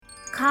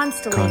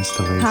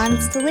Constellation.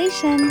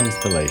 Constellation.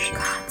 Constellation.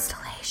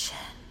 Constellation.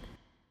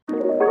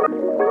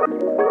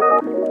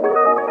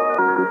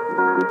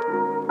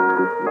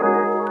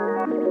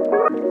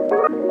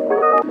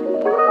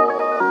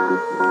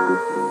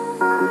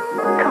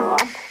 Come on.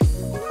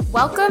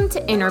 Welcome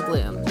to Inner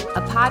Bloom,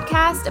 a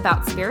podcast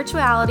about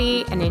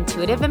spirituality and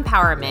intuitive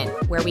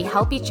empowerment where we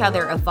help each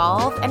other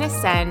evolve and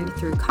ascend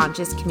through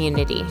conscious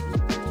community.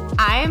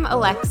 I'm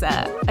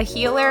Alexa, a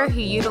healer who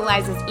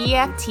utilizes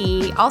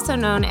EFT, also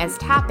known as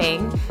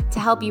tapping, to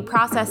help you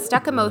process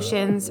stuck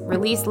emotions,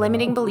 release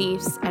limiting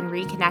beliefs, and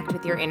reconnect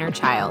with your inner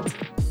child.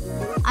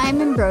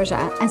 I'm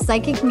Ambrosia, a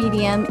psychic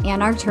medium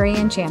and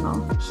Arcturian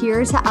channel,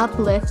 here to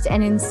uplift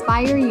and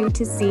inspire you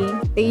to see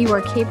that you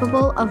are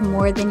capable of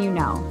more than you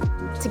know.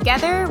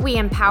 Together, we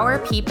empower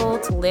people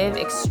to live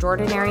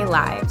extraordinary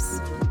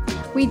lives.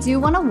 We do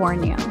want to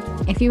warn you,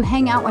 if you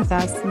hang out with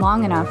us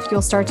long enough,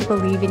 you'll start to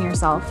believe in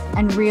yourself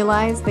and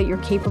realize that you're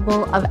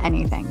capable of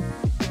anything.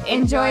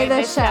 Enjoy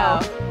the show.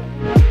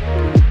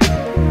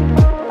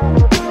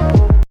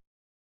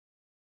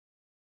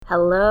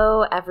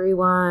 Hello,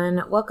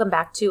 everyone. Welcome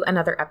back to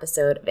another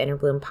episode of Inner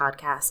Bloom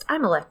Podcast.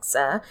 I'm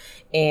Alexa,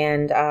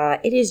 and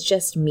it is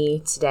just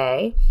me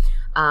today.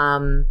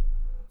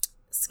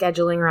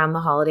 Scheduling around the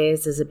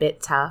holidays is a bit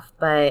tough,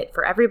 but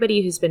for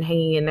everybody who's been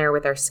hanging in there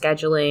with our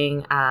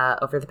scheduling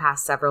over the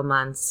past several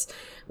months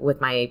with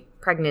my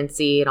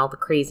pregnancy and all the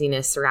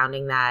craziness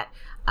surrounding that,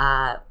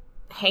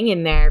 hang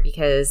in there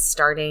because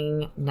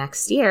starting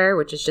next year,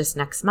 which is just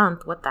next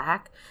month, what the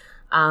heck,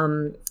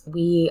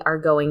 we are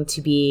going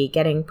to be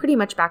getting pretty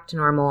much back to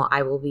normal.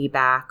 I will be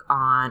back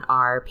on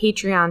our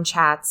Patreon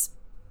chats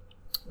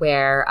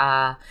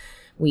where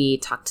we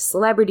talk to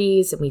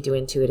celebrities and we do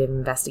intuitive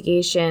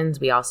investigations.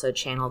 We also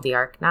channel the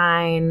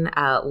Arc-9.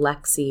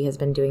 Lexi has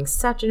been doing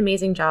such an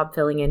amazing job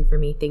filling in for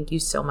me. Thank you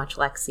so much,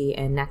 Lexi.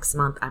 And next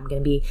month, I'm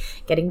going to be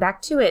getting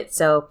back to it.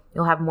 So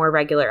you'll have more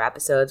regular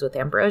episodes with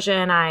Ambrosia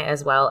and I,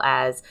 as well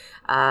as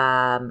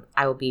I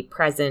will be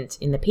present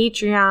in the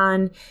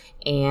Patreon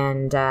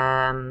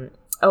and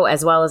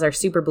as well as our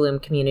Super Bloom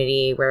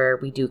community where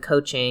we do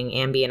coaching.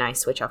 Ambi and I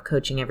switch off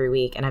coaching every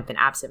week, and I've been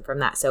absent from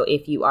that. So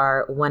if you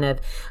are one of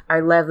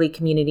our lovely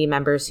community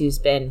members who's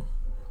been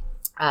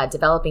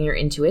developing your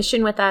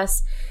intuition with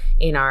us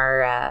in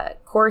our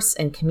course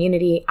and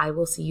community, I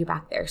will see you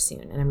back there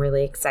soon, and I'm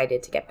really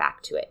excited to get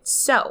back to it.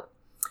 So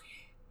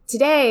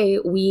today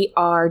we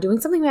are doing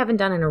something we haven't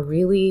done in a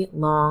really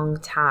long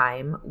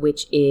time,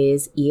 which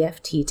is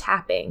EFT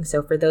tapping.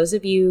 So for those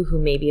of you who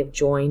maybe have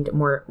joined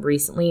more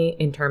recently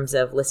in terms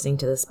of listening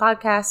to this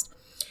podcast,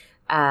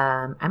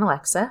 I'm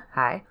Alexa.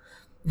 Hi.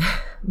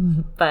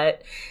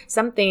 But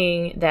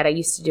something that I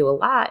used to do a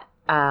lot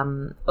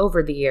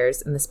over the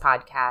years in this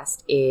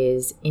podcast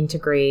is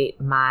integrate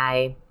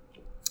my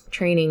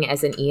training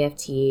as an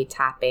EFT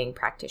tapping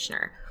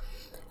practitioner.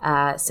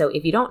 So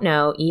if you don't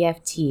know,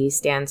 EFT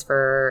stands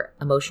for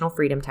Emotional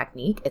Freedom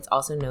Technique. It's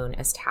also known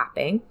as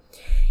tapping.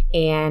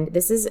 And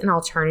this is an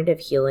alternative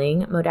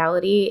healing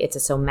modality. It's a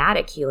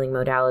somatic healing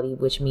modality,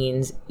 which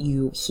means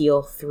you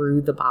heal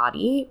through the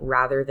body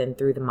rather than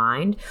through the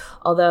mind.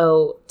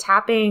 Although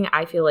tapping,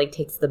 I feel like,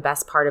 takes the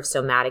best part of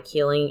somatic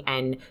healing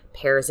and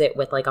pairs it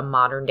with like a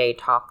modern day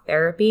talk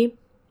therapy.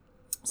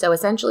 So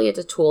essentially, it's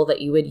a tool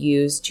that you would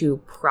use to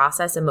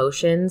process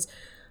emotions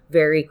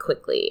very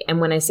quickly.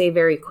 And when I say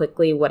very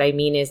quickly, what I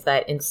mean is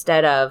that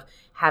instead of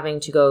having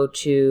to go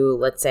to,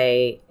 let's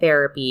say,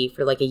 therapy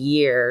for like a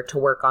year to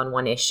work on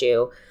one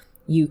issue,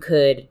 you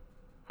could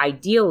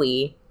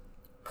ideally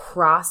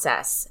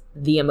process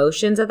the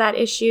emotions of that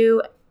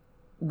issue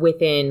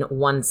within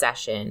one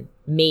session,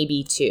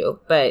 maybe two,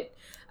 but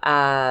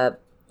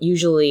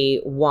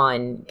usually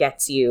one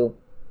gets you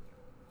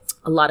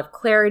a lot of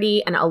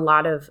clarity and a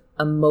lot of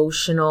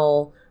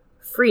emotional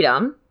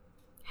freedom,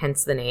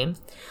 hence the name.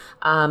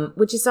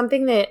 Which is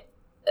something that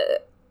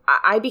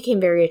I became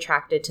very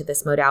attracted to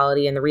this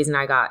modality. And the reason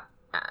I got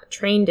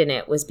trained in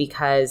it was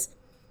because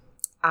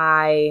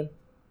ever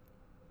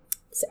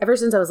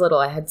since I was little,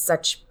 I had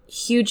such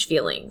huge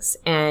feelings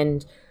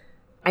and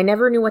I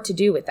never knew what to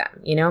do with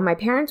them. You know, my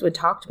parents would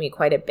talk to me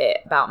quite a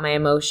bit about my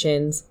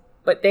emotions,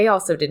 but they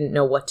also didn't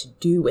know what to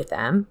do with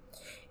them.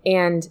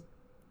 And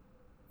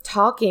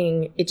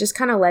talking, it just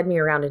kind of led me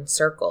around in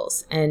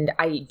circles. And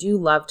I do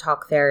love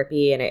talk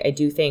therapy. And I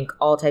do think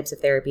all types of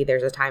therapy,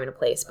 there's a time and a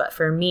place. But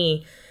for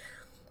me,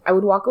 I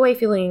would walk away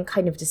feeling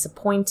kind of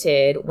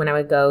disappointed when I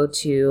would go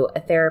to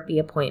a therapy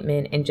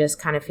appointment and just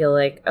kind of feel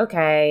like,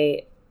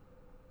 okay,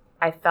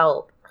 I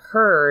felt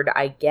heard,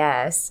 I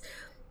guess,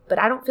 but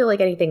I don't feel like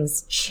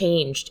anything's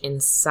changed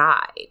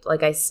inside.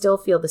 Like I still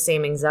feel the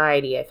same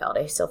anxiety I felt.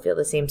 I still feel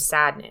the same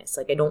sadness.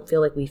 Like I don't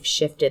feel like we've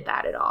shifted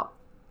that at all.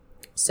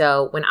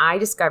 So when I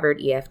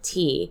discovered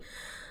EFT,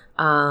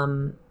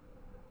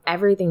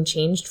 everything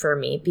changed for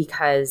me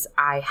because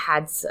I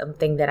had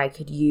something that I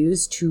could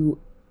use to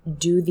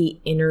do the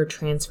inner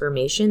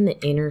transformation, the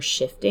inner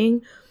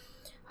shifting,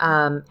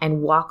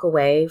 and walk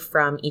away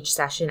from each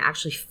session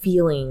actually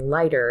feeling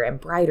lighter and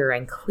brighter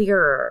and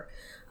clearer.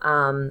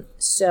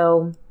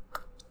 So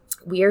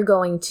we are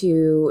going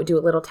to do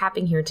a little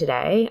tapping here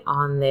today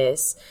on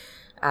this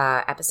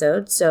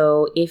episode.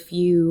 So if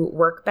you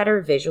work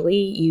better visually,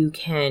 you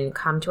can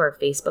come to our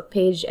Facebook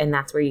page, and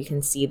that's where you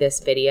can see this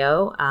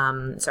video.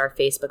 So our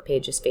Facebook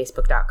page is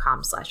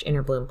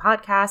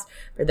facebook.com/InnerBloomPodcast.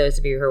 For those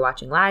of you who are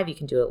watching live, you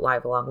can do it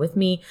live along with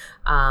me.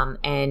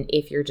 And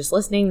if you're just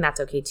listening,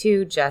 that's okay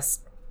too.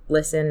 Just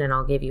listen and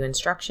I'll give you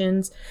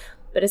instructions.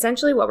 But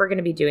essentially what we're going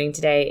to be doing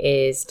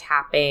today is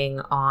tapping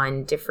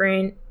on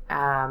different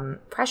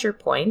pressure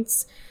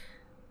points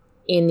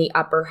in the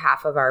upper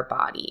half of our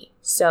body.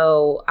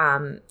 So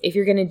if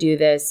you're going to do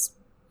this,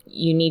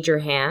 you need your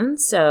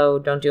hands. So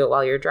don't do it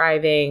while you're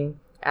driving.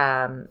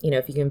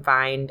 If you can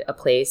find a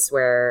place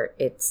where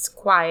it's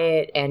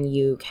quiet and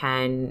you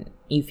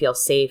feel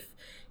safe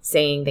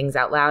saying things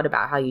out loud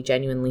about how you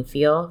genuinely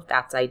feel,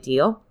 that's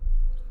ideal.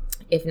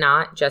 If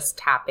not, just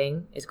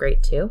tapping is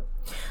great too.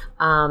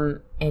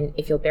 And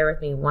if you'll bear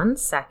with me 1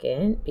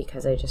 second,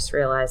 because I just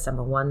realized I'm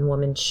a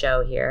one-woman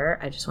show here.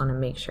 I just want to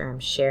make sure I'm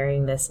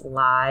sharing this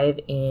live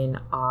in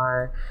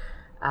our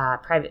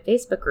private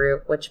Facebook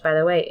group, which, by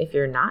the way, if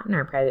you're not in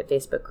our private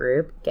Facebook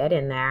group, get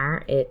in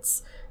there.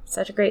 It's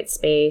such a great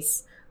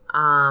space,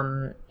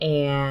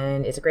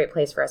 and it's a great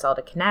place for us all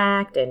to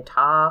connect and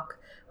talk,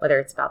 whether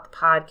it's about the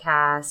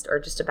podcast or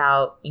just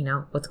about,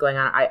 what's going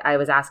on. I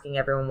was asking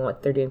everyone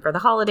what they're doing for the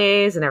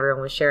holidays, and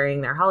everyone was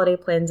sharing their holiday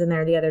plans in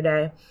there the other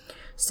day.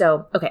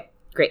 So, okay,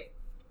 great.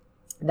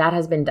 That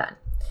has been done.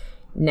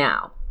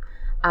 Now,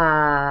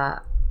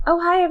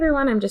 hi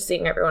everyone. I'm just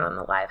seeing everyone on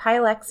the live. Hi,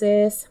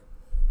 Alexis.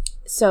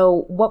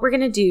 So what we're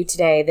going to do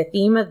today, the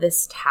theme of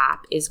this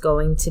tap is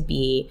going to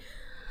be,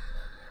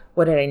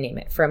 what did I name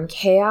it? From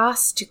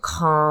chaos to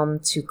calm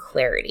to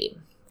clarity.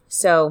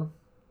 So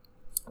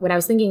when I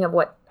was thinking of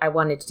what I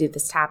wanted to do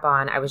this tap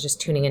on, I was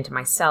just tuning into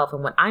myself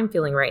and what I'm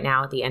feeling right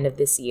now at the end of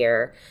this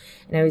year.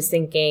 And I was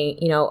thinking,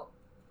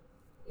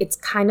 it's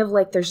kind of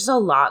like there's just a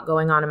lot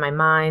going on in my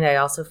mind. I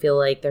also feel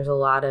like there's a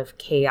lot of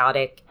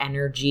chaotic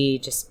energy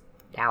just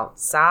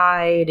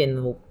outside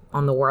and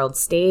on the world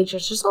stage.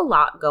 There's just a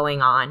lot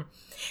going on.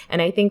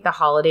 And I think the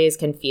holidays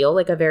can feel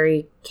like a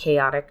very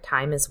chaotic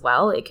time as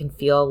well. It can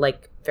feel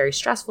like very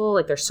stressful,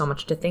 like there's so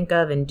much to think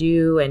of and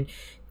do and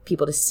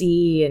people to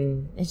see,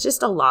 and it's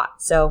just a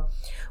lot. So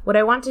what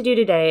I want to do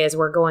today is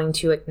we're going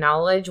to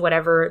acknowledge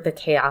whatever the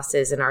chaos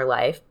is in our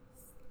life.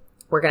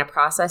 We're going to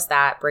process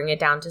that, bring it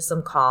down to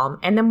some calm,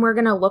 and then we're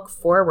going to look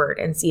forward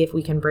and see if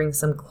we can bring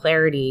some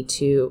clarity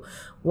to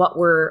what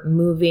we're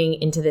moving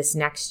into this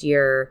next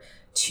year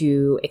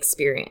to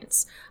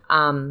experience.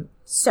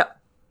 So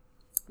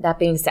that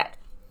being said,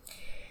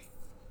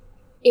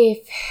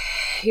 if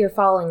you're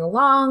following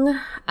along,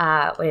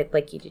 what I'd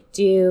like you to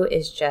do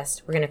is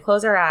we're going to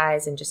close our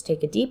eyes and just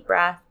take a deep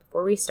breath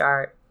before we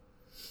start.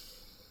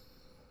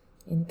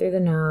 In through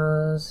the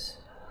nose,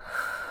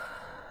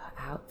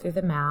 out through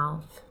the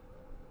mouth.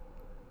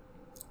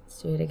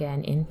 Let's do it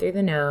again. In through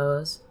the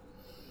nose,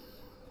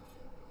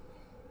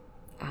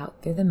 out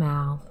through the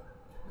mouth.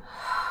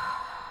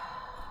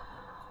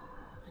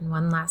 And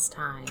one last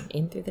time.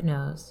 In through the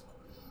nose,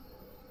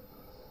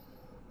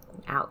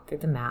 out through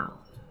the mouth.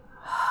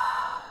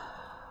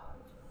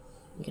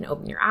 You can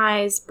open your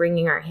eyes,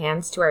 bringing our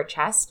hands to our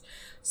chest.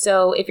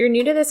 So if you're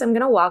new to this, I'm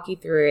going to walk you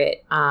through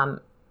it.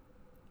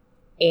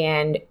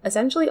 And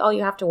essentially all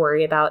you have to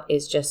worry about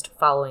is just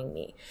following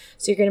me.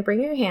 So you're going to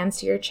bring your hands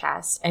to your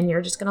chest and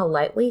you're just going to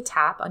lightly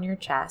tap on your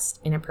chest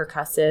in a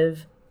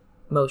percussive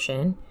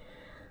motion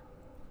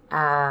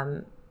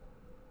at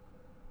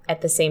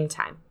the same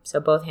time. So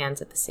both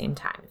hands at the same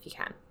time if you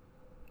can.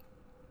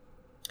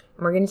 And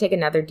we're going to take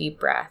another deep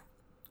breath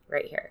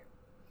right here.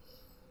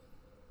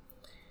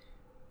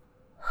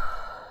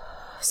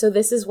 So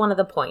this is one of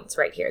the points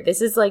right here. This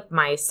is like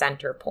my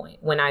center point.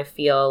 When I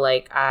feel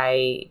like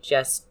I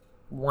just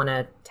want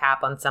to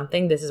tap on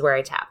something, this is where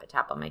I tap. I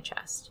tap on my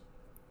chest.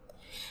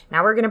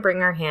 Now we're going to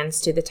bring our hands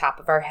to the top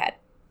of our head.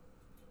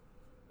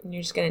 And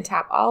you're just going to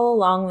tap all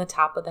along the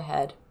top of the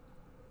head.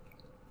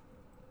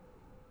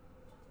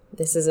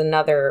 This is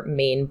another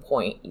main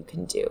point you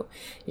can do.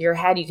 Your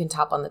head, you can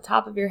tap on the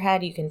top of your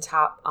head. You can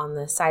tap on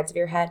the sides of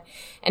your head.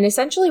 And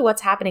essentially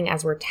what's happening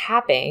as we're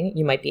tapping,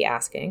 you might be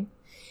asking,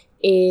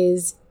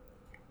 is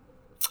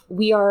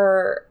we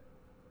are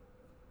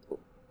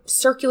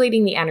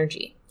circulating the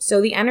energy.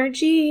 So the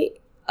energy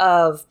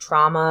of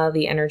trauma,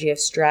 the energy of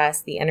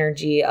stress, the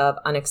energy of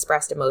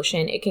unexpressed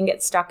emotion, it can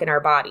get stuck in our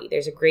body.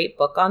 There's a great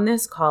book on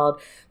this called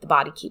The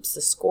Body Keeps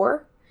the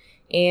Score.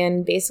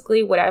 And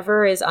basically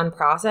whatever is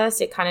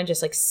unprocessed, it kind of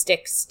just like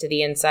sticks to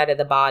the inside of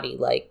the body,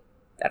 like,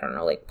 I don't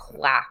know, like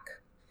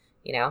plaque,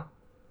 Now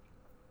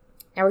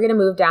we're going to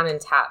move down and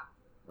tap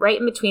right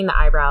in between the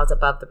eyebrows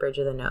above the bridge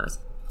of the nose.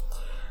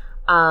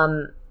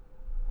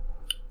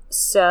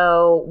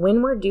 So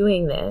when we're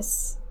doing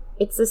this,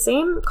 it's the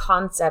same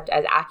concept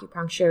as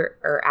acupuncture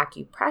or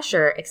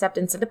acupressure, except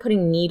instead of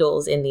putting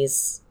needles in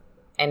these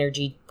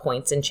energy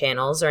points and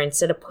channels, or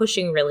instead of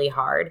pushing really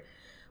hard,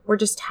 we're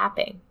just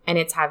tapping and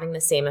it's having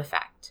the same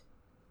effect.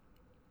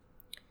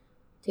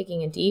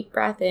 Taking a deep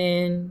breath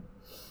in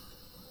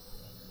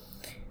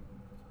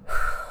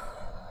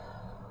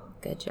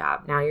Good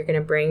job. Now you're going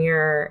to bring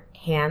your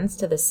hands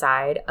to the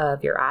side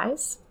of your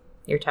eyes,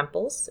 your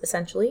temples,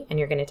 essentially, and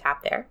you're going to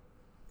tap there.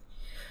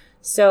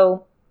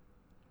 So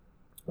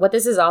what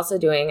this is also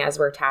doing as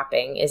we're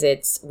tapping is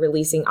it's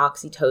releasing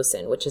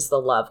oxytocin, which is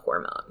the love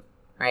hormone,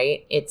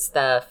 right? It's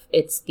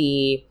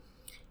the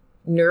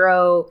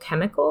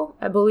neurochemical,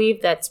 I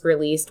believe, that's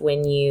released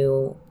when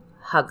you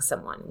hug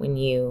someone, when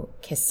you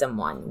kiss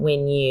someone,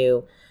 when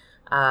you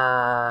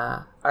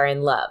are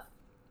in love.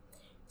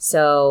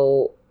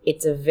 So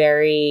it's a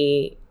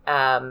very,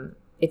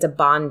 it's a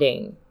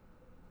bonding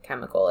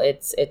chemical.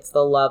 It's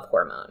the love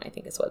hormone, I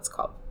think is what it's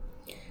called.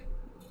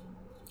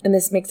 And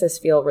this makes us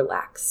feel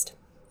relaxed.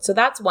 So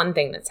that's one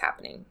thing that's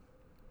happening.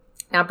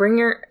 Now bring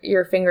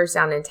your fingers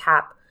down and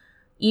tap.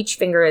 Each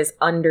finger is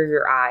under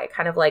your eye,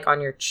 kind of like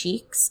on your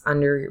cheeks,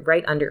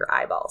 right under your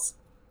eyeballs.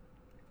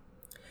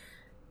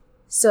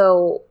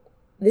 So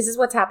this is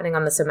what's happening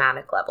on the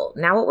somatic level.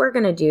 Now what we're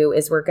going to do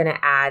is we're going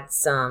to add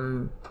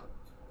some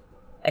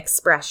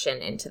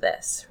expression into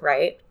this,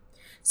 right?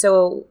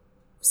 So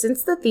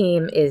since the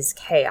theme is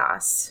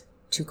chaos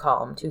to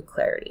calm to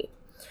clarity,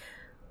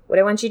 what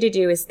I want you to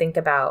do is think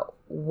about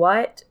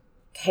what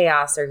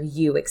chaos are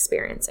you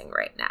experiencing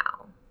right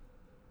now?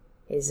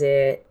 Is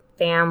it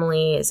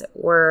family? Is it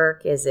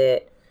work? Is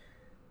it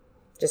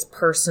just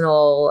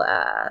personal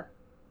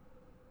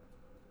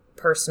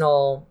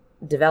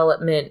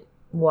development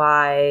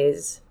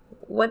wise?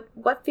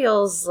 What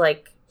feels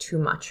like too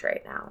much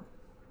right now?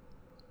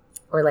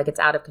 Or like it's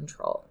out of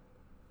control?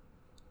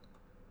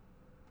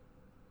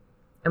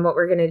 And what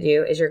we're going to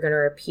do is you're going to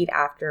repeat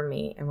after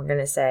me, and we're going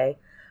to say,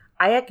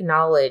 I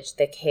acknowledge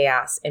the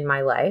chaos in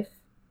my life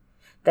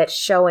that's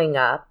showing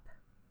up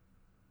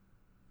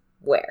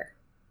where?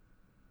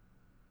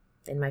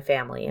 In my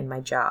family, in my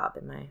job,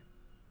 in my...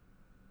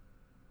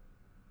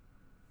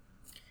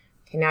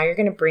 Okay, now you're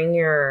going to bring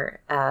your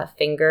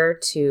finger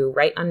to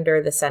right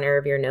under the center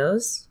of your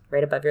nose,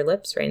 right above your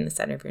lips, right in the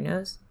center of your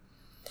nose.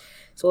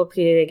 So we'll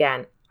repeat it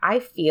again. I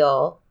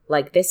feel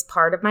like this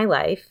part of my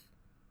life,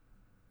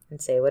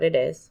 and say what it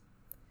is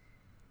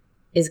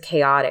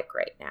chaotic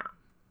right now.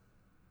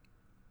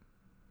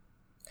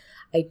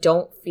 I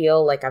don't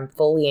feel like I'm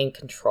fully in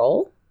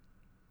control.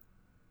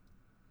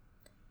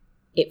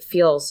 It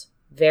feels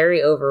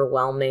very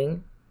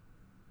overwhelming.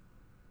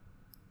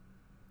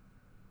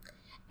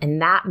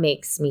 And that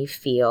makes me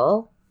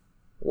feel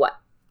what?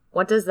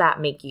 What does that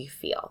make you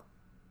feel?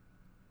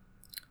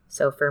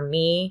 So for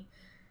me,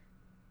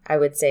 I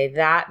would say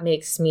that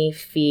makes me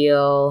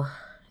feel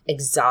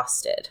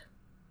exhausted.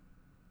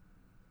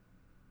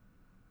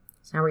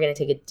 So now we're going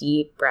to take a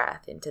deep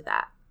breath into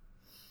that.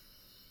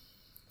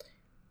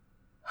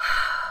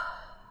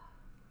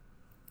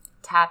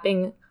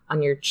 Tapping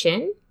on your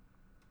chin,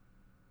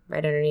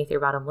 right underneath your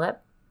bottom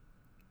lip.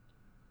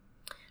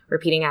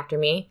 Repeating after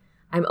me.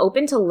 I'm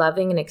open to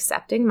loving and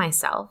accepting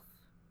myself,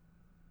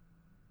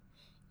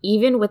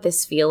 even with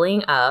this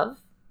feeling of,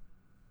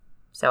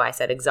 so I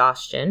said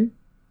exhaustion,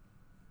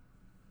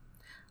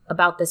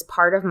 about this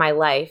part of my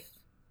life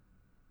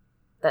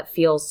that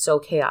feels so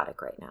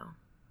chaotic right now.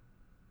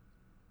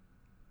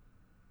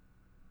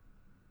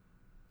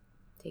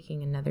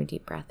 Taking another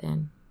deep breath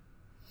in.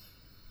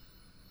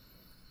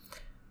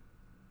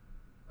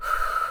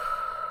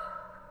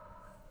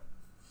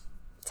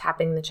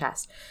 Tapping the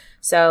chest.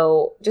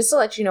 So just to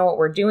let you know what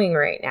we're doing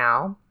right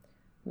now,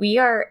 we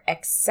are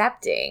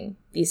accepting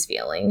these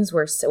feelings.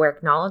 We're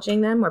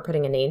acknowledging them. We're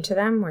putting a name to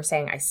them. We're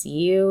saying, I see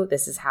you.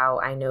 This is how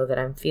I know that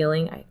I'm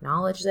feeling. I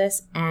acknowledge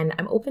this. And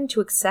I'm open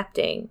to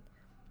accepting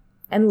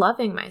and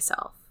loving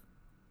myself,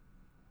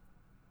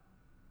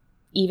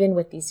 even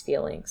with these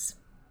feelings.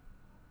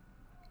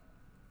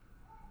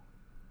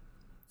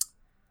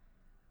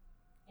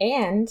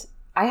 And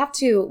I have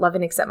to love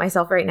and accept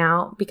myself right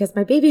now because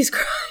my baby's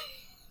crying.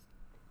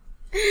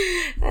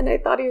 And I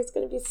thought he was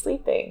going to be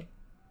sleeping.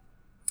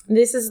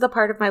 This is the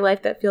part of my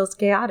life that feels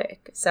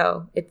chaotic.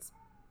 So it's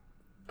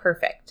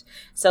perfect.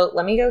 So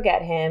let me go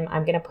get him.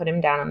 I'm going to put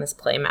him down on this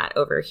play mat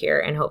over here,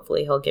 and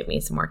hopefully he'll give me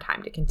some more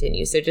time to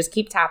continue. So just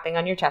keep tapping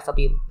on your chest. I'll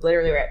be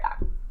literally right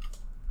back.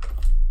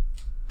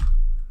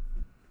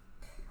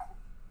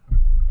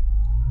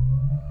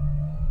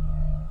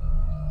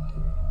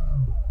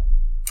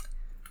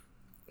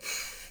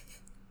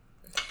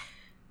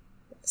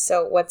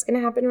 So what's going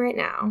to happen right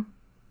now?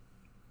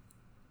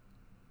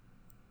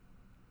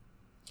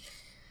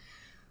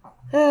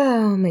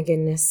 Oh my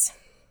goodness.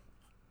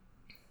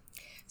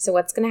 So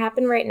what's going to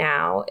happen right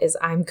now is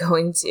I'm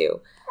going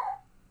to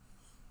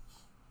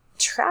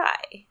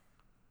try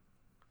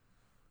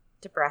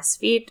to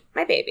breastfeed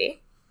my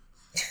baby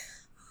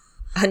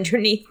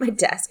underneath my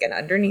desk and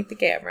underneath the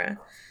camera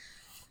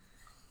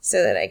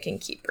so that I can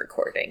keep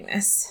recording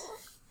this.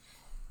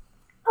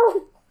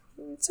 Oh,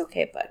 it's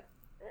okay, bud.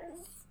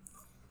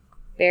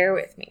 Bear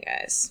with me,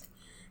 guys.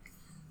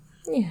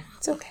 Yeah,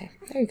 it's okay.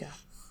 There you go.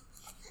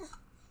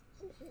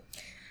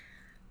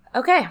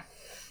 Okay,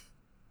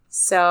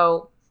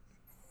 so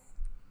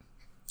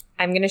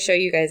I'm going to show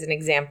you guys an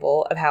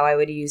example of how I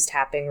would use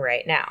tapping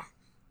right now.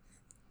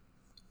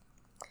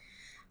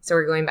 So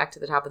we're going back to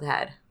the top of the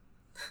head.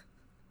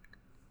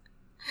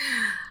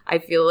 I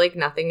feel like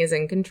nothing is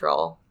in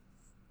control.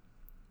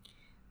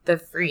 The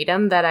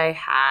freedom that I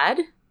had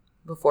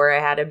before I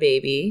had a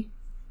baby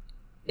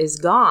is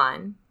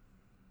gone.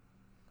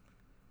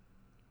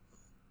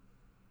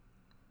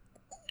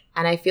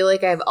 And I feel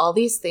like I have all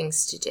these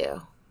things to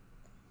do,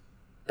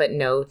 but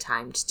no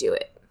time to do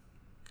it.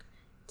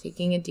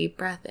 Taking a deep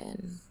breath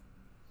in.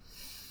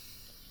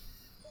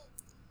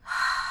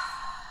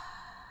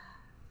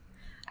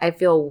 I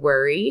feel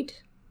worried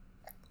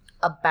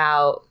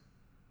about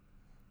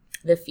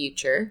the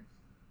future.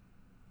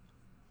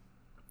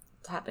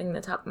 Tapping the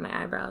top of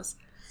my eyebrows.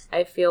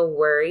 I feel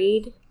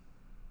worried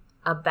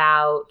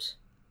about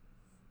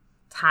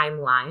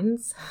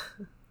timelines.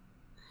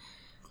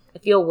 I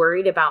feel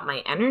worried about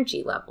my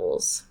energy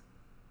levels.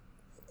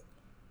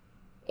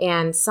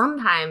 And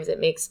sometimes it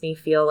makes me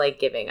feel like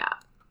giving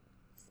up.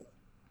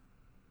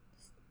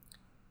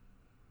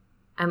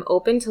 I'm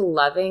open to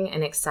loving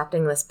and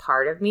accepting this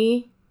part of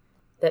me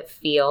that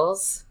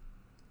feels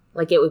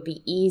like it would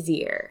be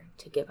easier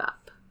to give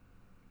up.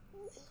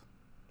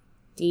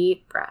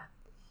 Deep breath.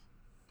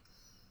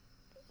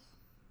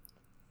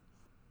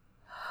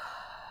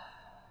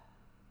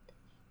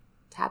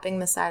 Tapping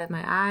the side of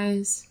my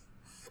eyes.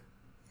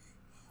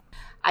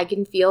 I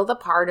can feel the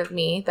part of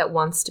me that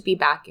wants to be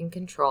back in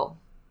control.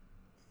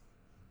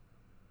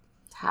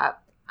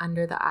 Tap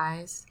under the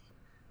eyes.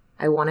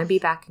 I want to be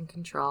back in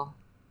control.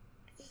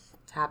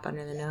 Tap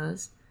under the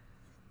nose.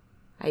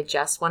 I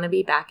just want to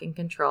be back in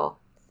control.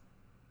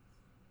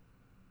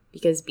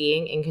 Because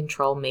being in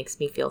control makes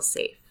me feel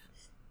safe.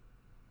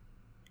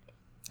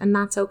 And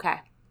that's okay.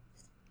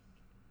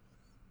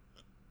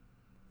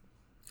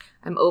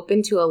 I'm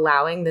open to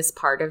allowing this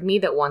part of me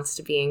that wants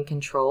to be in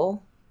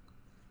control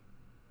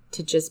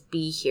to just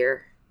be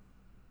here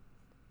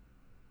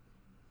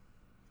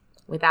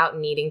without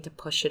needing to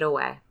push it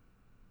away.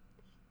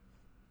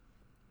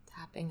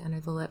 Tapping under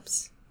the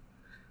lips.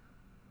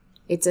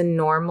 It's a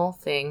normal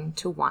thing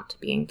to want to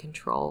be in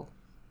control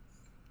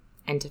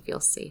and to feel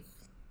safe.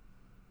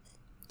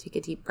 Take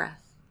a deep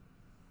breath.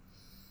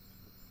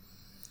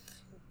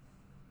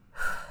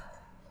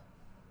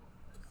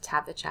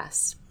 Tap the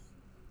chest.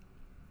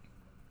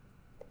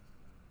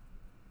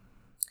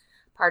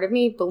 Part of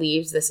me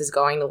believes this is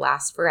going to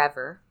last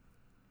forever,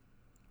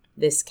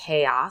 this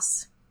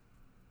chaos,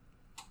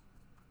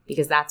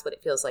 because that's what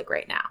it feels like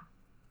right now.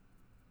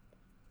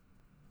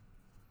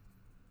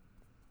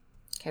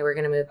 Okay, we're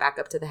going to move back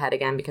up to the head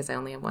again because I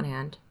only have one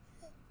hand.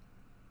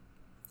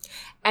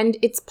 And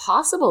it's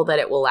possible that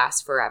it will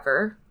last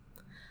forever.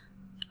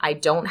 I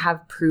don't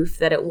have proof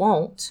that it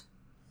won't.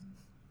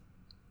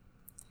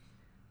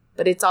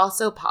 But it's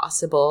also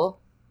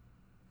possible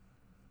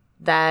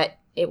that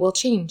it will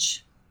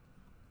change.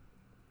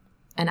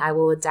 And I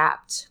will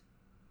adapt.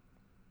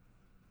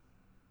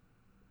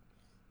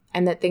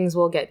 And that things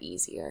will get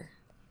easier.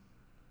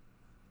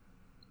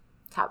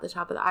 Tap the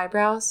top of the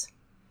eyebrows.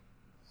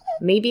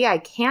 Maybe I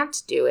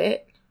can't do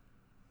it,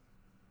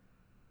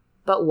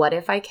 but what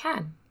if I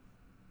can?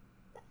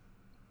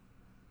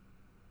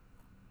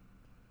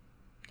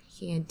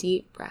 Taking a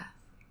deep breath.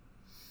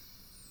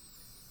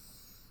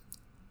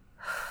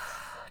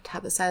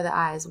 Tap the side of the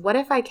eyes. What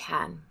if I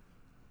can?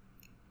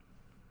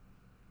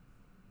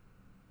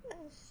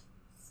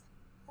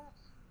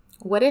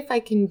 What if I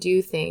can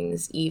do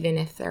things even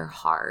if they're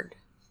hard?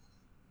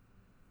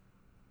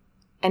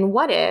 And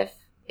what if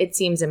it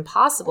seems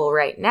impossible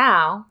right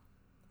now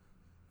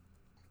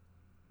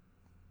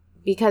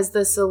because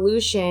the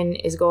solution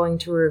is going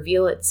to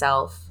reveal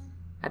itself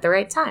at the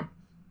right time?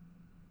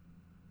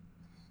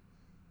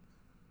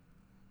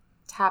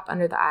 Tap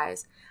under the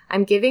eyes.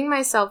 I'm giving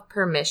myself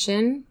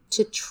permission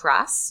to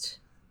trust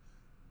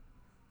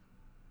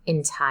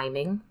in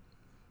timing,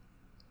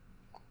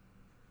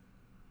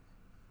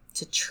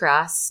 to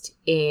trust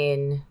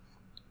in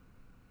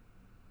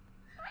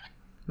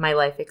my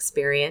life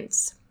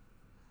experience,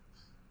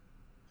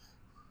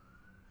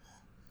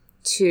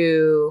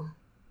 to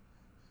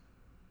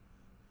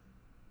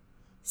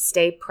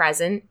stay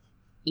present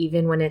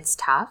even when it's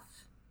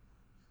tough.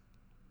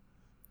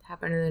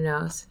 Tap under the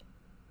nose.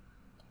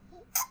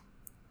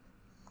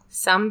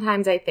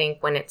 Sometimes I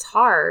think when it's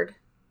hard,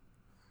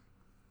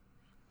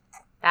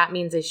 that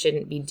means I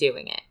shouldn't be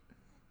doing it.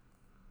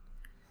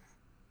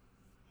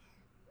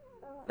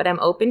 But I'm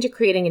open to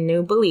creating a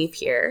new belief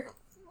here.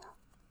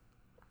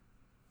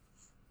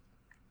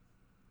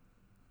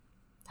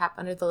 Tap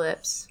under the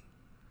lips.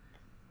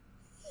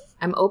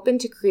 I'm open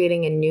to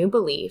creating a new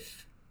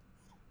belief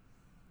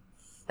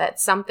that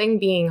something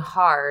being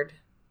hard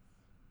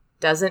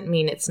doesn't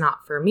mean it's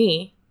not for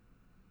me.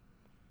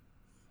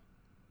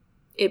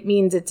 It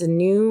means it's a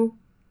new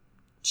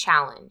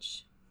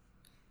challenge.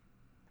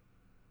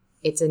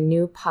 It's a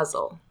new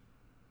puzzle.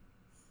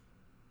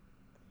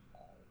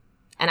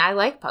 And I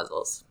like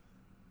puzzles.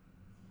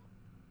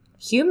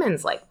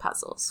 Humans like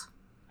puzzles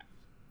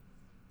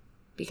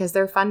because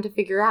they're fun to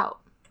figure out.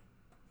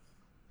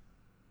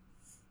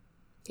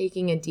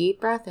 Taking a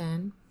deep breath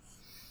in.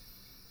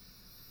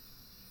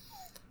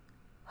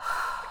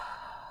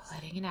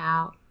 letting it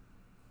out,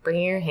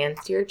 bringing your hands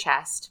to your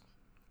chest.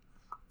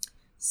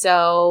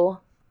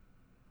 So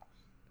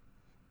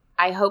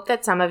I hope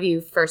that some of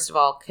you, first of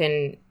all,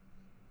 could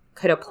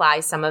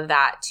apply some of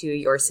that to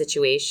your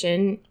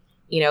situation.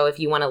 You know, if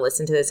you want to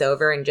listen to this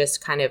over and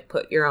just kind of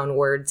put your own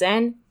words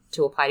in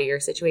to apply to your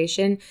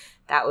situation,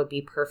 that would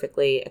be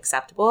perfectly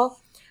acceptable.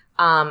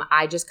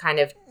 I just kind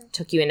of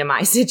took you into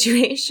my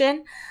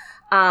situation.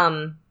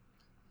 And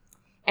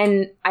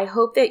I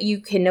hope that you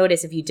can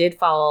notice, if you did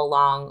follow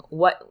along,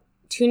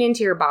 tune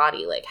into your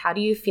body. Like, how do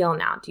you feel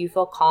now? Do you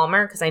feel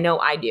calmer? Because I know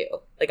I do.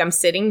 Like, I'm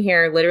sitting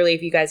here, literally,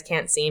 if you guys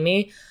can't see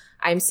me,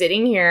 I'm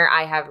sitting here.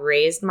 I have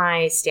raised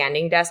my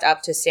standing desk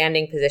up to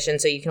standing position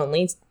so you can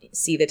only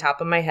see the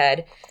top of my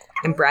head.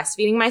 I'm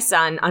breastfeeding my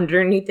son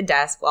underneath the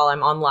desk while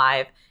I'm on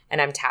live,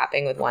 and I'm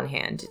tapping with one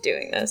hand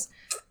doing this.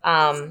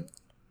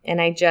 And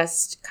I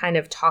just kind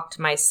of talked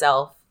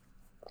myself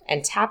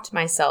and tapped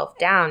myself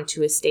down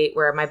to a state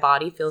where my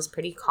body feels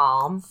pretty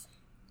calm.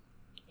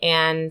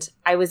 And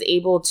I was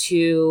able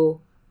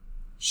to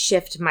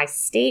shift my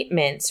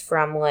statements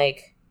from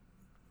like,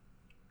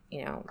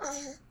 you know,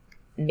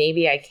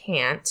 maybe I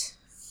can't,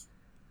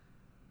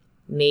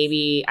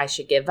 maybe I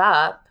should give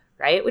up,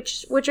 right?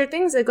 Which are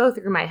things that go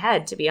through my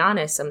head, to be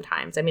honest,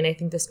 sometimes. I mean, I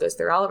think this goes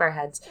through all of our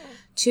heads.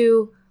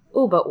 To,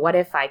 oh, but what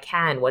if I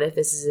can? What if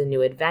this is a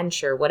new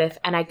adventure?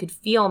 And I could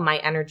feel my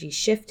energy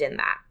shift in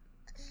that.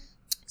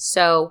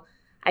 So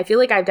I feel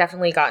like I've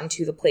definitely gotten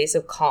to the place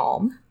of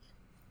calm.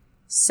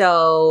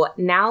 So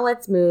now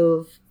let's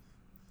move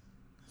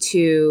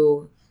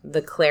to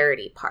the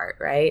clarity part,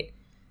 right?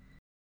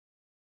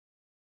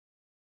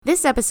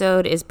 This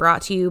episode is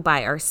brought to you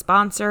by our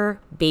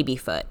sponsor,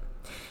 Babyfoot.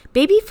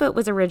 Babyfoot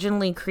was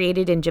originally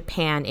created in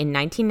Japan in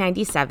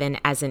 1997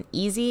 as an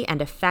easy and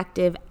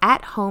effective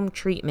at-home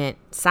treatment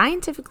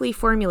scientifically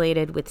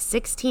formulated with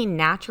 16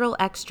 natural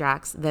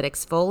extracts that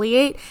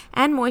exfoliate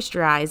and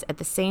moisturize at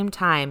the same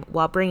time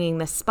while bringing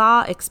the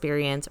spa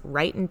experience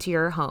right into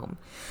your home.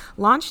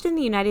 Launched in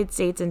the United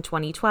States in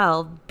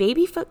 2012,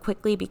 Babyfoot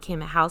quickly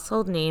became a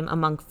household name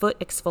among foot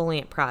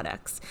exfoliant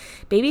products.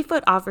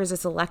 Babyfoot offers a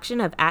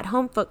selection of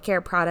at-home foot care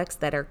products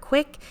that are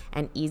quick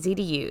and easy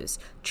to use.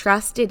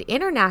 Trusted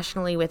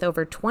internationally with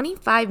over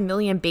 25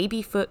 million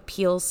Babyfoot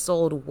peels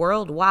sold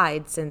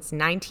worldwide since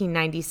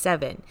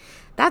 1997.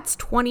 That's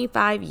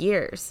 25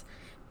 years.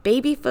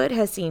 Babyfoot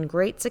has seen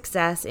great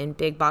success in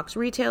big box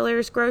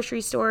retailers,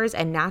 grocery stores,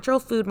 and natural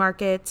food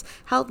markets,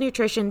 health,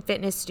 nutrition,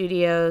 fitness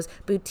studios,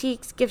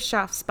 boutiques, gift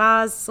shops,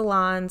 spas,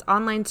 salons,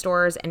 online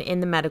stores, and in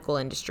the medical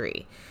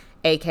industry,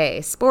 aka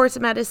sports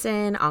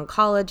medicine,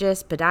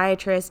 oncologists,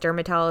 podiatrists,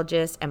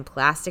 dermatologists, and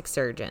plastic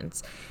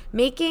surgeons,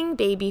 making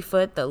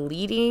Babyfoot the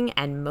leading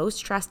and most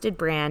trusted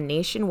brand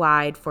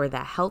nationwide for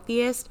the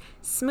healthiest,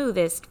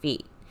 smoothest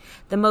feet.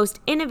 The most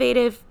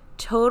innovative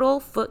total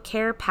foot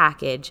care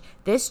package,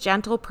 this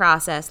gentle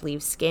process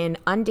leaves skin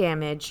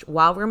undamaged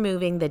while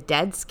removing the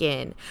dead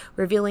skin,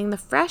 revealing the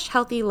fresh,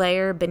 healthy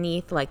layer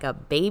beneath like a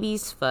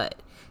baby's foot.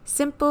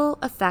 Simple,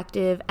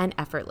 effective, and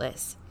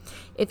effortless.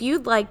 If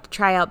you'd like to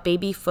try out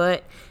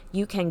Babyfoot,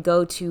 you can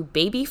go to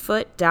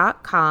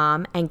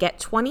babyfoot.com and get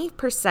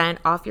 20%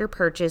 off your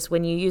purchase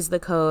when you use the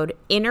code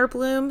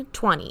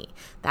INNERBLOOM20.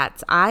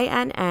 That's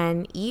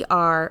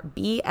INNERBLOOM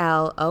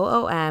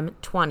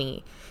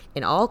 20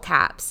 in all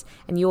caps,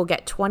 and you will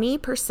get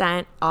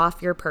 20%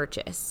 off your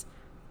purchase.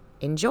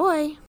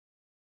 Enjoy!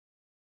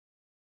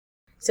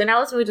 So now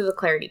let's move to the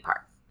clarity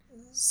part.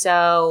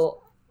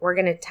 So we're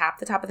going to tap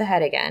the top of the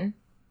head again,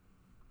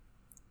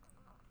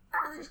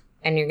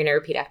 and you're going to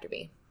repeat after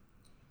me.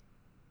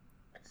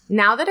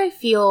 Now that I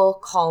feel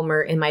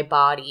calmer in my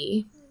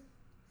body,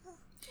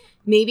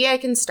 maybe I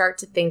can start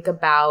to think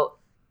about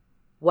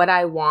what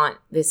I want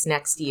this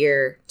next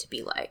year to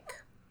be like.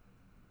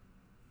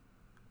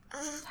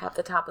 Tap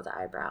the top of the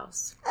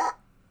eyebrows.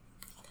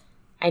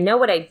 I know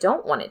what I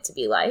don't want it to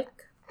be like.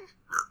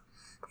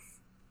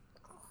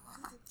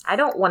 I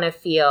don't want to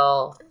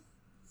feel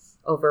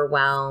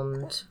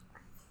overwhelmed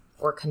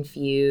or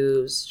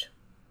confused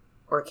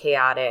or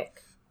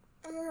chaotic.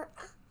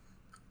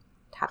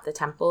 Tap the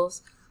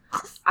temples.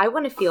 I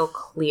want to feel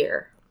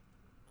clear.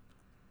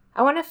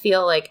 I want to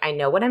feel like I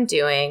know what I'm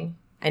doing.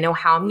 I know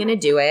how I'm going to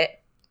do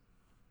it.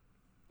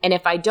 And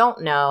if I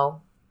don't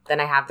know, then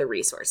I have the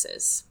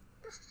resources.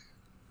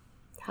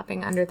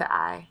 Tapping under the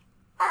eye.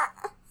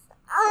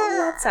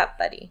 Oh, what's up,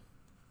 buddy?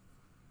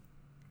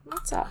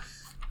 What's up?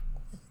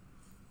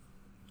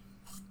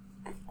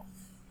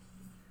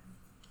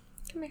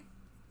 Come here.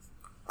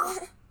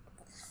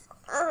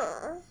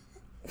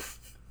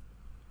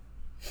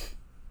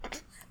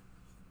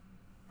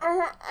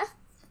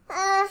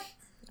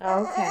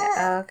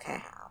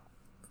 Okay.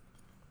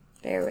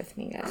 Bear with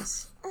me,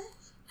 guys.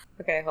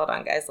 Okay, hold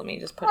on, guys. Let me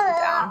just put him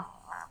down.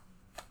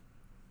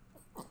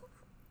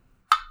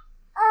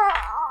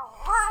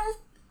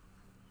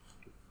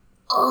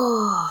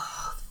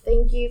 Oh,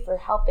 thank you for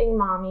helping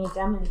mommy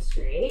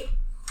demonstrate.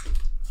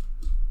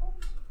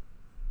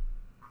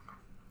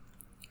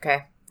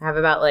 Okay, I have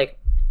about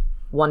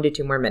 1 to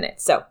 2 more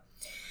minutes. So,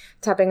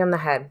 tapping on the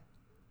head.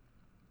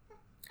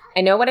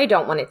 I know what I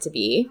don't want it to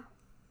be.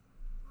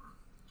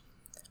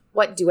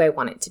 What do I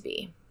want it to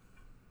be?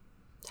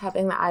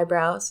 Tapping the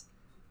eyebrows.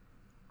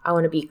 I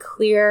want to be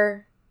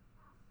clear.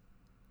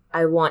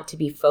 I want to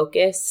be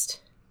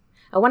focused.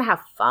 I want to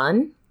have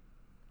fun.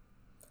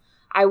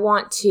 I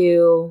want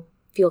to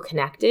feel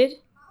connected.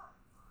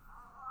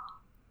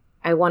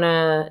 I want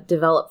to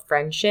develop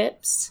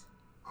friendships.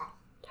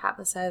 Tap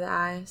the side of the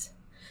eyes.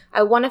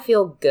 I want to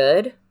feel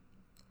good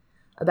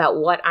about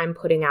what I'm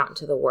putting out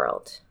into the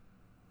world.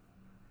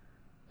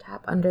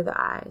 Tap under the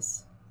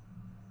eyes.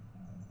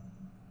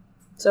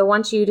 So I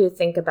want you to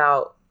think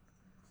about,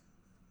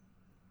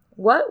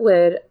 what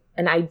would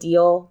an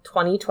ideal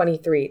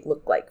 2023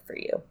 look like for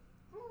you?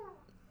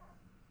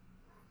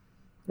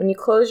 When you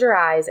close your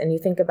eyes and you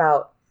think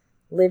about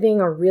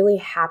living a really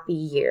happy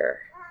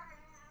year,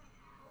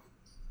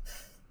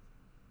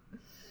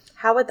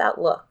 how would that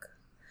look?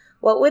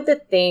 What would the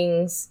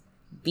things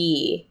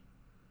be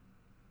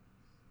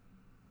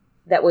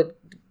that would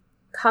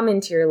come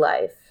into your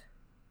life?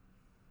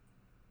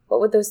 What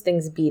would those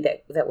things be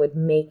that would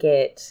make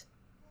it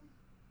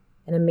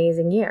an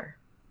amazing year?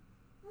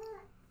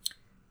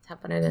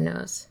 Tap under the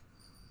nose.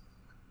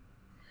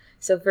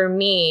 So for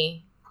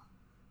me,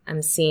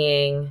 I'm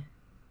seeing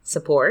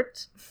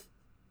support.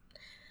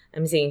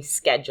 I'm seeing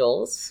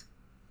schedules.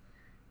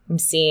 I'm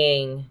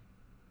seeing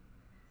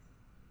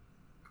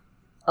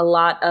a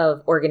lot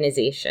of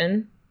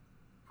organization.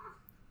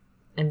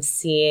 I'm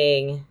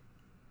seeing,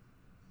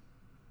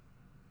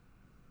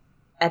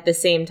 at the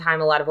same time,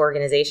 a lot of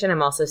organization.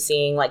 I'm also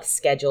seeing like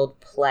scheduled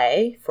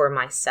play for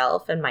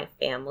myself and my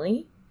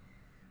family.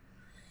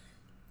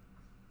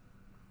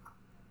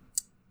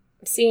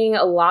 I'm seeing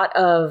a lot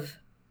of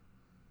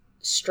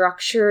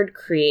structured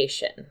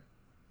creation.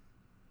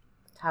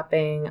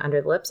 Tapping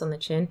under the lips on the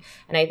chin.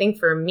 And I think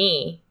for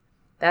me,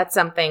 that's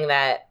something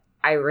that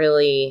I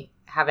really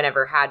haven't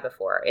ever had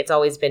before. It's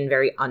always been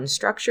very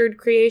unstructured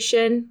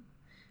creation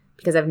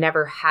because I've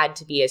never had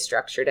to be as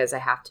structured as I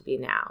have to be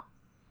now.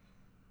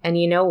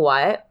 And you know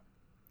what?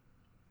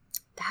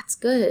 That's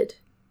good.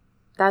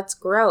 That's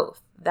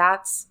growth. I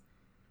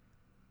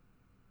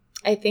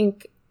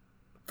think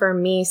for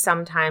me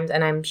sometimes,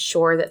 and I'm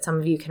sure that some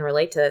of you can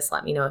relate to this,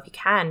 let me know if you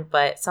can,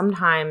 but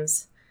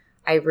sometimes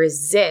I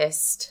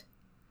resist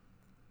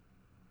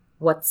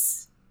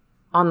what's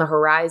on the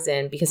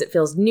horizon because it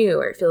feels new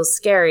or it feels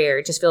scary or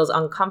it just feels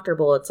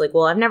uncomfortable. It's like,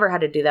 well, I've never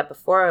had to do that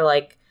before.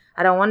 Like,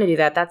 I don't want to do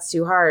that. That's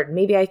too hard.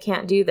 Maybe I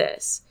can't do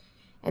this.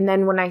 And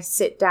then when I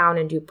sit down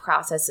and do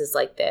processes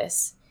like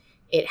this,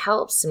 it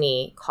helps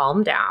me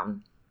calm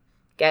down,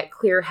 get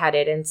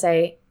clear-headed and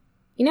say,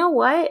 you know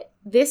what?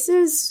 This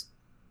is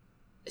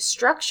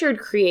structured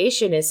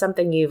creation is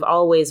something you've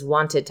always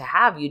wanted to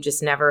have. You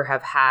just never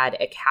have had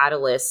a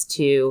catalyst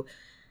to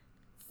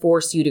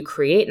force you to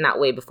create in that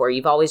way before.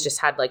 You've always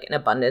just had like an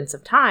abundance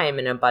of time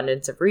and an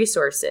abundance of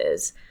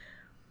resources.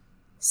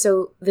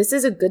 So this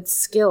is a good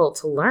skill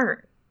to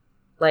learn.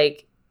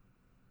 Like,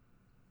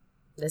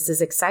 this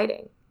is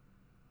exciting.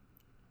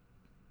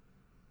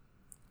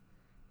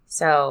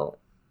 So,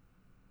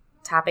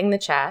 tapping the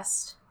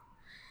chest,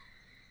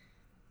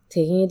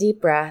 taking a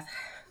deep breath.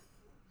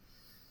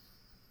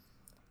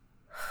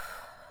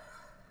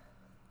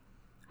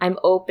 I'm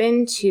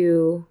open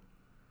to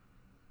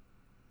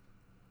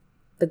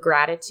the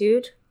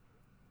gratitude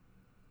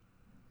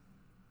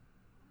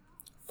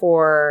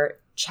for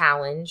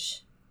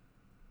challenge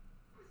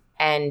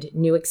and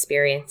new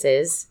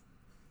experiences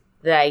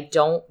that I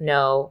don't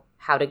know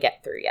how to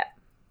get through yet.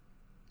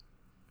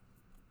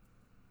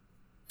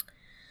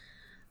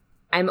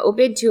 I'm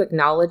open to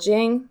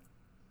acknowledging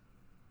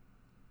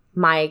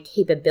my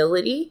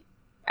capability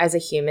as a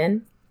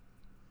human,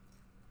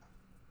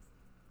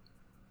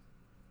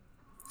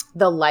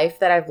 the life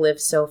that I've lived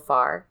so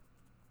far,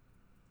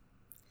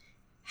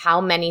 how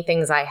many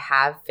things I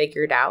have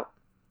figured out,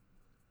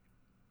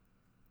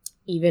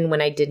 even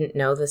when I didn't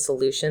know the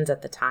solutions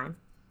at the time.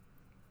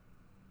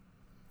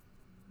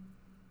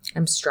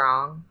 I'm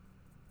strong.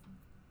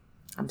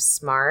 I'm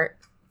smart.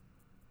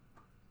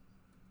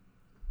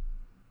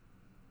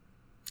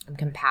 I'm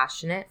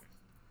compassionate.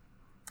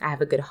 I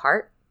have a good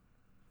heart.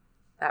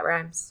 That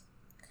rhymes.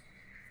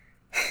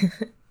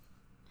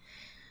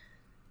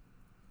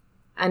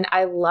 And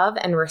I love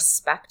and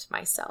respect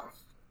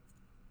myself.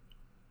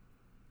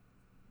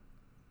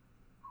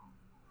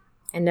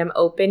 And I'm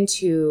open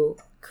to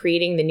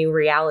creating the new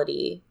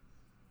reality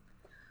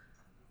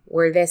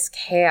where this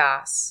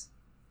chaos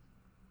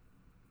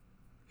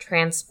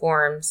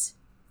transforms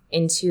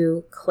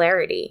into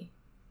clarity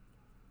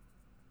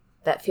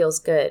that feels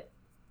good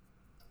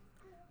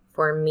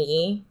for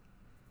me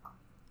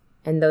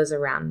and those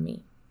around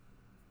me.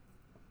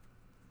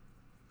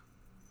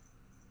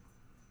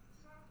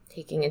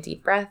 Taking a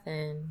deep breath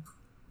in.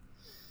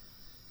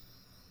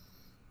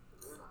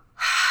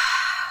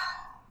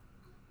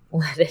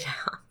 Let it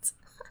out.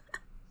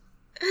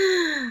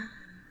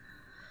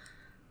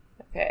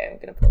 Okay, I'm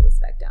going to pull this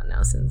back down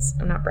now since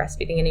I'm not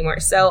breastfeeding anymore.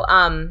 So,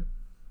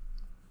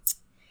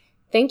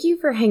 thank you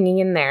for hanging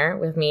in there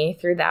with me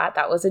through that.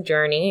 That was a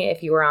journey.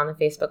 If you were on the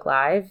Facebook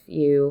Live,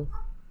 you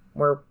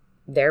were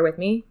there with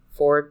me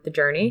for the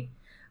journey.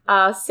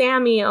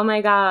 Sammy, oh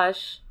my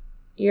gosh,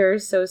 you're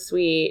so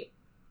sweet.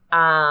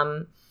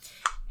 And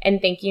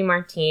thank you,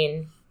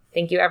 Martine.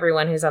 Thank you,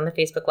 everyone who's on the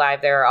Facebook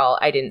Live. They're all,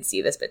 I didn't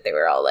see this, but they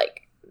were all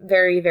like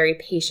very, very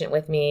patient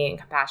with me and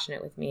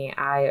compassionate with me.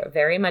 I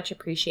very much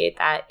appreciate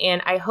that.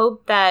 And I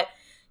hope that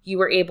you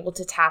were able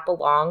to tap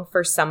along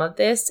for some of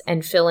this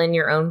and fill in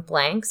your own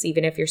blanks.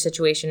 Even if your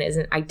situation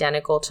isn't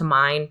identical to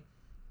mine,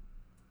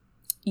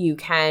 you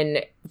can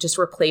just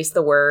replace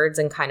the words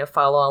and kind of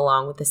follow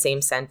along with the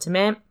same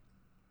sentiment.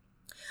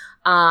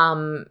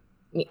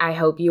 I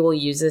hope you will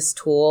use this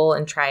tool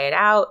and try it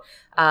out.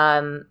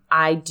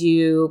 I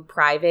do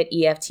private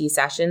EFT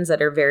sessions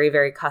that are very,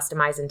 very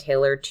customized and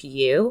tailored to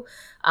you.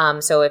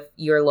 So if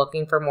you're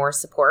looking for more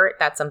support,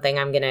 that's something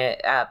I'm going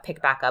to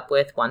pick back up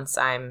with once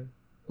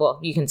well,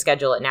 you can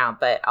schedule it now,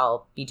 but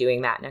I'll be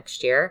doing that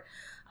next year.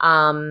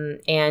 And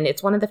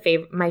it's one of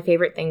my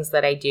favorite things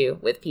that I do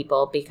with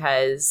people,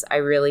 because I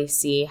really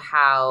see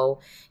how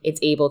it's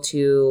able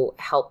to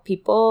help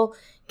people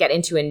get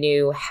into a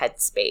new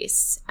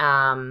headspace.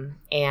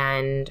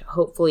 And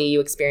hopefully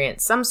you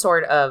experience some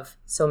sort of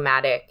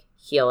somatic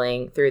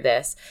healing through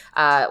this.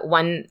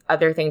 One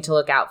other thing to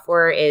look out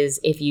for is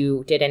if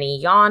you did any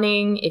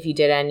yawning, if you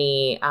did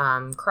any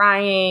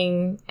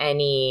crying,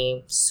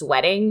 any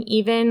sweating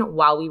even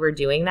while we were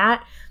doing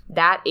that,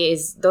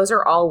 those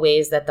are all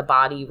ways that the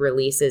body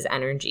releases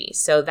energy.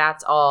 So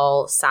that's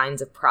all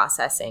signs of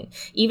processing.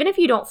 Even if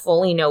you don't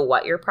fully know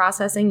what you're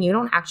processing, you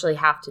don't actually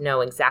have to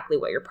know exactly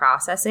what you're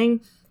processing.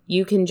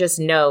 You can just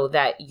know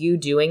that you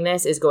doing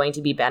this is going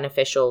to be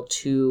beneficial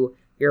to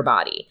your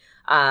body.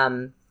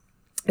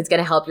 It's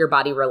going to help your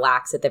body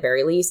relax at the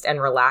very least,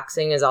 and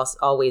relaxing is also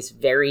always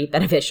very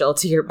beneficial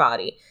to your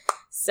body.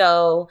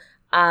 So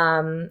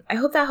I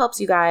hope that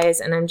helps you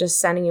guys, and I'm just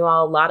sending you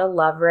all a lot of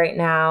love right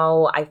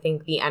now. I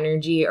think the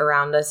energy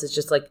around us is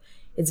just like,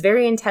 it's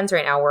very intense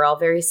right now. We're all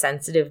very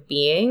sensitive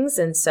beings,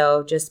 and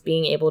so just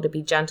being able to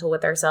be gentle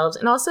with ourselves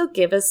and also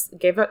give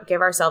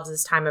ourselves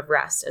this time of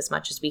rest as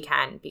much as we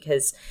can,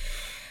 because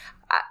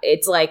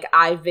it's like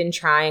I've been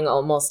trying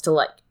almost to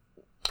like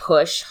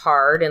push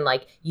hard and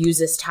like use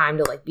this time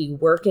to like be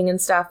working and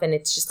stuff, and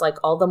it's just like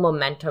all the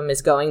momentum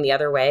is going the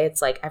other way.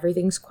 It's like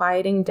everything's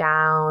quieting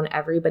down,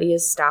 everybody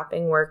is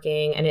stopping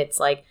working, and it's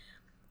like,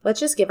 let's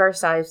just give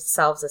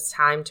ourselves this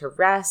time to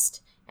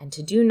rest and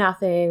to do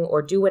nothing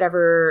or do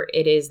whatever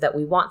it is that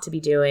we want to be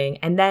doing,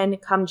 and then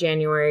come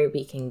January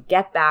we can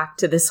get back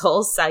to this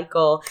whole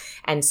cycle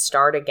and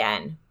start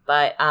again.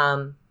 But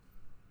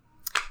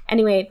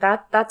anyway,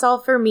 that's all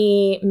for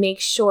me. Make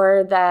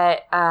sure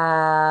that,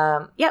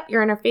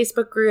 you're in our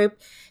Facebook group.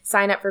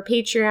 Sign up for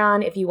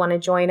Patreon if you want to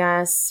join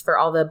us for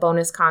all the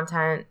bonus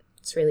content.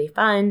 It's really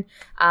fun.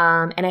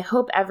 And I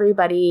hope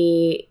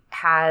everybody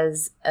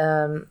has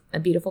a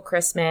beautiful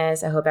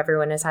Christmas. I hope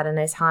everyone has had a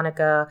nice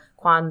Hanukkah,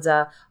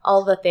 Kwanzaa,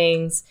 all the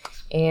things.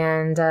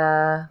 And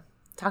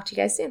talk to you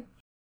guys soon.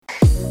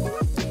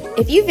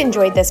 If you've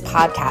enjoyed this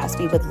podcast,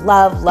 we would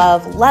love,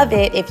 love, love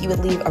it if you would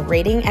leave a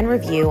rating and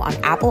review on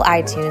Apple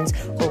iTunes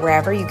or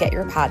wherever you get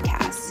your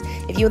podcasts.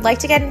 If you would like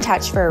to get in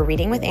touch for a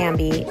reading with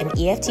Ambi, an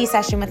EFT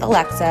session with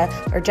Alexa,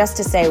 or just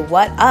to say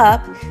what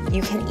up,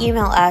 you can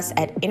email us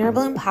at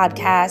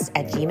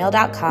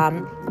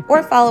innerbloom.podcast@gmail.com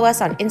or follow us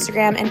on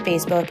Instagram and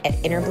Facebook at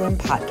Innerbloom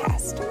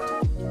Podcast.